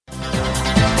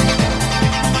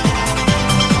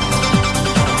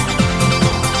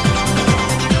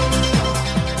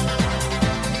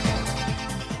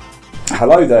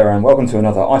Hello there and welcome to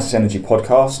another ICIS Energy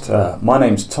podcast. My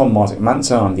name's Tom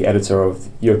Marzik-Manzer. I'm the editor of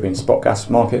European Spot Gas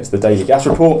Markets, the Daily Gas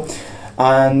Report,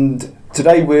 and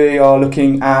today we are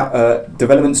looking at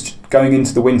developments going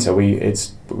into the winter. We're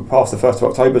past the 1st of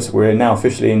October, so we're now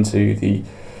officially into the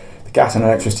gas and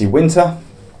electricity winter.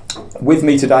 With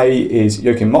me today is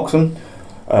Joachim Moxon,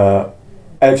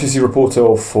 electricity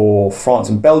reporter for France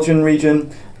and Belgian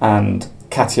region, and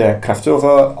Katia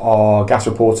Kraftova, our gas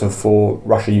reporter for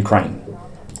Russia-Ukraine.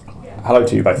 Hello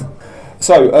to you both.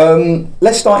 So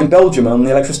let's start in Belgium on the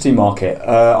electricity market.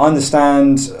 I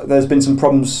understand there's been some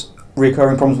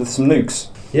recurring problems with some nukes.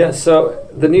 Yeah, so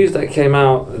the news that came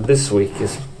out this week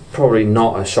is probably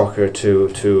not a shocker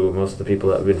to most of the people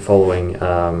that have been following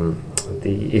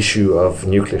the issue of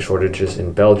nuclear shortages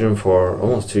in Belgium for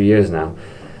almost 2 years now.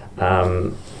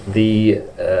 The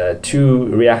two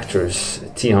reactors,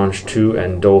 Tihange 2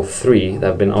 and Doel 3, that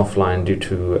have been offline due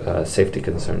to safety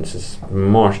concerns since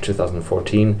March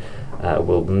 2014,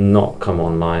 will not come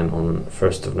online on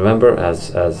 1st of November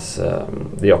as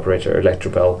the operator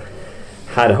Electrabel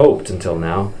had hoped until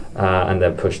now, and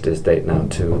then pushed this date now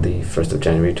to the 1st of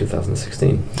January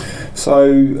 2016. So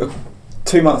a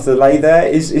 2-month delay there.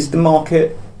 Is the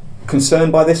market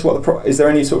concerned by this? Is there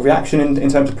any sort of reaction in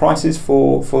terms of prices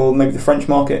for maybe the French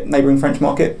market, neighbouring French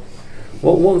market?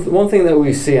 Well, one thing that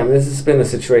we see, this has been a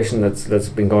situation that's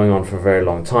been going on for a very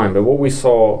long time, but what we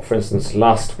saw, for instance,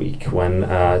 last week when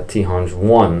Tihange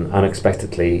 1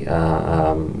 unexpectedly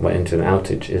went into an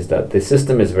outage, is that the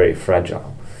system is very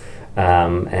fragile.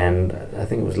 And I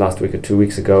think it was last week or 2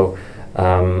 weeks ago,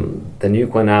 the nuke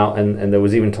went out and there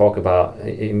was even talk about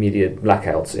immediate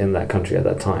blackouts in that country at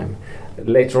that time.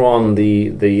 Later on,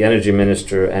 the energy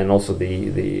minister and also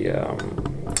the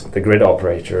grid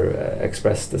operator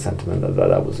expressed the sentiment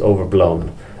that was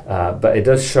overblown. But it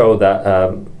does show that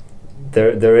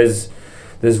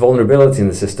there's vulnerability in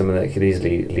the system, and that could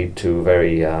easily lead to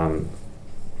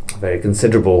very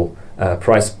considerable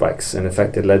price spikes. In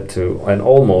effect, it led to an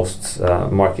almost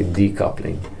market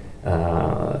decoupling.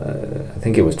 I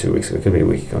think it was 2 weeks ago, it could be a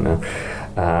week ago now,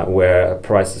 where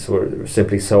prices were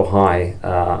simply so high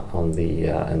in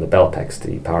the Belpex,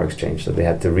 the power exchange, that they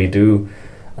had to redo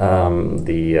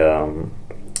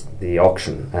the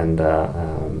auction, and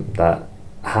that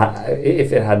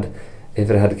if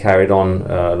it had carried on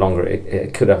longer,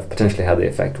 it could have potentially had the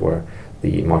effect where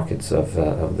the markets of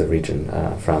the region,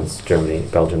 France, Germany,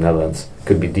 Belgium, Netherlands,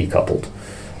 could be decoupled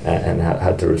and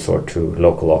had to resort to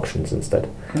local auctions instead.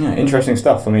 Yeah, interesting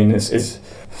stuff. It's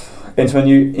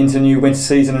into new winter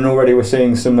season, and already we're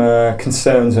seeing some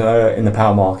concerns in the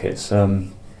power markets.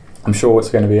 I'm sure it's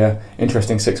going to be an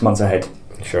interesting 6 months ahead.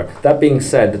 Sure. That being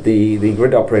said, the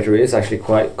grid operator is actually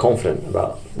quite confident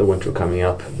about the winter coming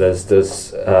up.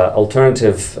 There's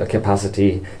alternative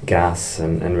capacity gas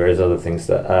and various other things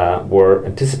that were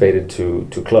anticipated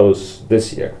to close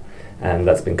this year, and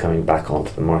that's been coming back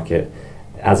onto the market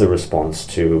as a response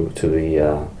to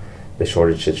the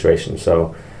shortage situation.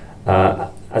 So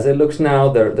as it looks now,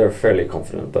 they're fairly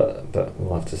confident, but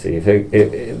we'll have to see.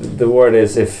 The word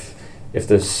is if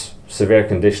there's severe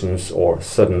conditions or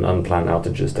sudden unplanned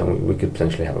outages, then we could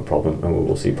potentially have a problem, and we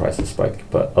will see prices spike.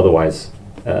 But otherwise,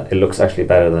 it looks actually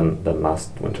better than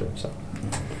last winter. So,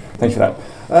 thank you for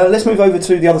that. Let's move over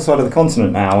to the other side of the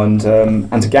continent now, and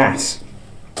to gas.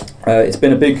 It's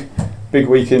been a big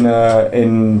week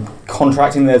in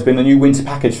contracting. There's been a new winter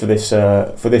package for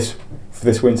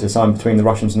this winter signed between the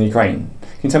Russians and Ukraine.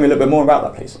 Can you tell me a little bit more about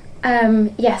that, please?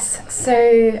 Yes.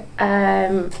 So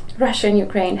Russia and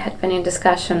Ukraine had been in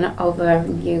discussion over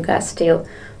new gas deal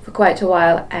for quite a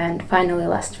while, and finally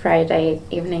last Friday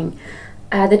evening,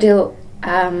 the deal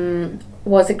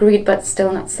was agreed but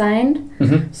still not signed.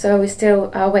 Mm-hmm. So we still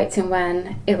are waiting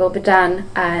when it will be done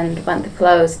and when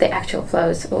the actual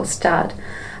flows will start.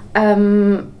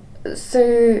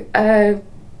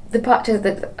 The parties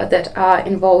that are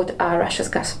involved are Russia's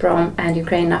Gazprom and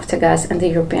Ukraine Naftogaz and the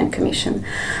European Commission.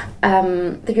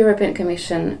 The European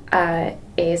Commission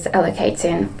is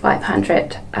allocating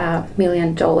 $500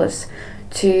 million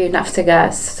to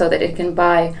Naftogaz so that it can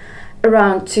buy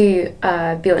around 2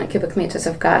 billion cubic meters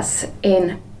of gas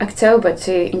in October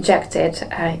to inject it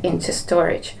into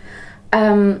storage.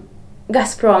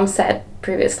 Gazprom said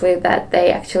previously that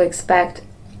they actually expect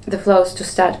the flows to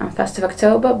start on 1st of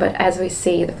October, but as we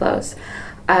see, the flows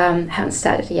haven't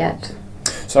started yet.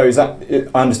 So I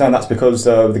understand that's because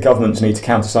the governments need to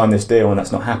countersign this deal, and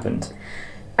that's not happened.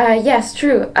 Yes,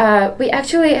 true. We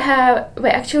actually hear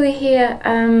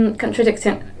slightly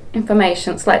contradicting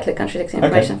information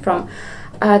from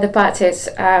the parties.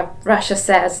 Russia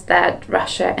says that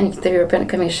Russia and the European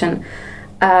Commission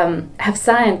have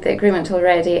signed the agreement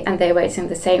already, and they're waiting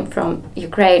the same from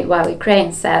Ukraine, while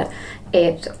Ukraine said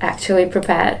it actually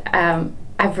prepared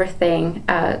everything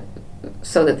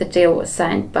so that the deal was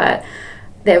signed, but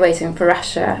they're waiting for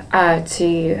Russia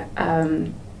to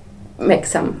make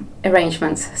some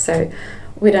arrangements. So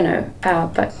we don't know,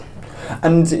 but...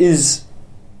 And as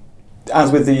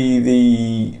with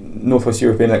the Northwest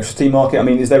European electricity market, I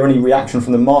mean, is there any reaction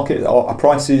from the market? Are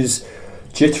prices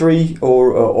jittery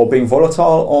or being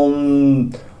volatile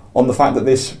on the fact that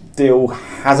this deal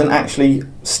hasn't actually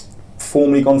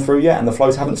formally gone through yet and the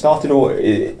flows haven't started, or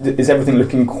is everything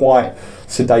looking quite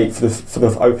sedate for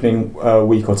the opening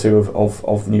week or two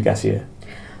of the new gas year?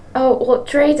 Oh, well,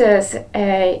 traders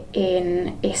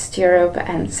in East Europe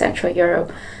and Central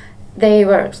Europe, they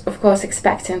were, of course,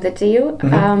 expecting the deal,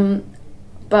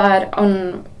 but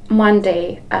on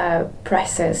Monday,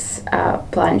 prices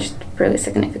plunged really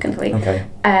significantly,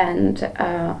 and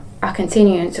are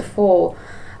continuing to fall.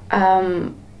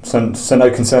 So no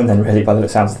concern then, really, by the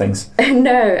sounds of things.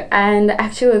 No, and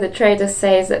actually the trader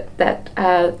says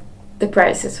that the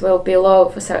prices will be low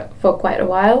for quite a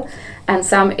while, and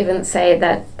some even say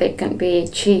that they can be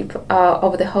cheap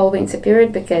over the whole winter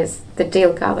period, because the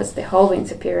deal covers the whole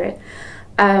winter period.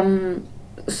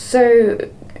 So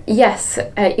yes,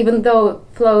 even though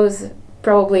flows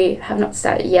probably have not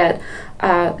started yet,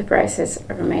 the prices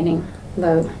are remaining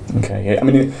low. Okay, yeah. I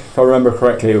mean, if I remember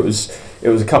correctly, it was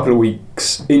a couple of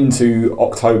weeks into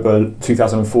October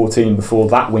 2014 before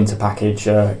that winter package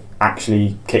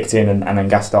actually kicked in, and then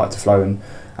gas started to flow,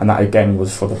 and that again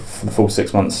was for the full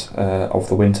 6 months of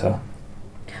the winter.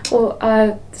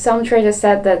 Well, some traders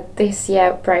said that this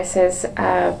year prices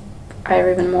are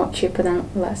even more cheaper than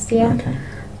last year. Okay,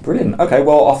 brilliant. Okay,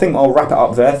 well, I think I'll wrap it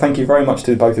up there. Thank you very much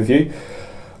to both of you.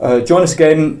 Join us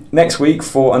again next week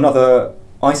for another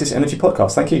ICIS Energy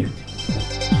podcast. Thank you.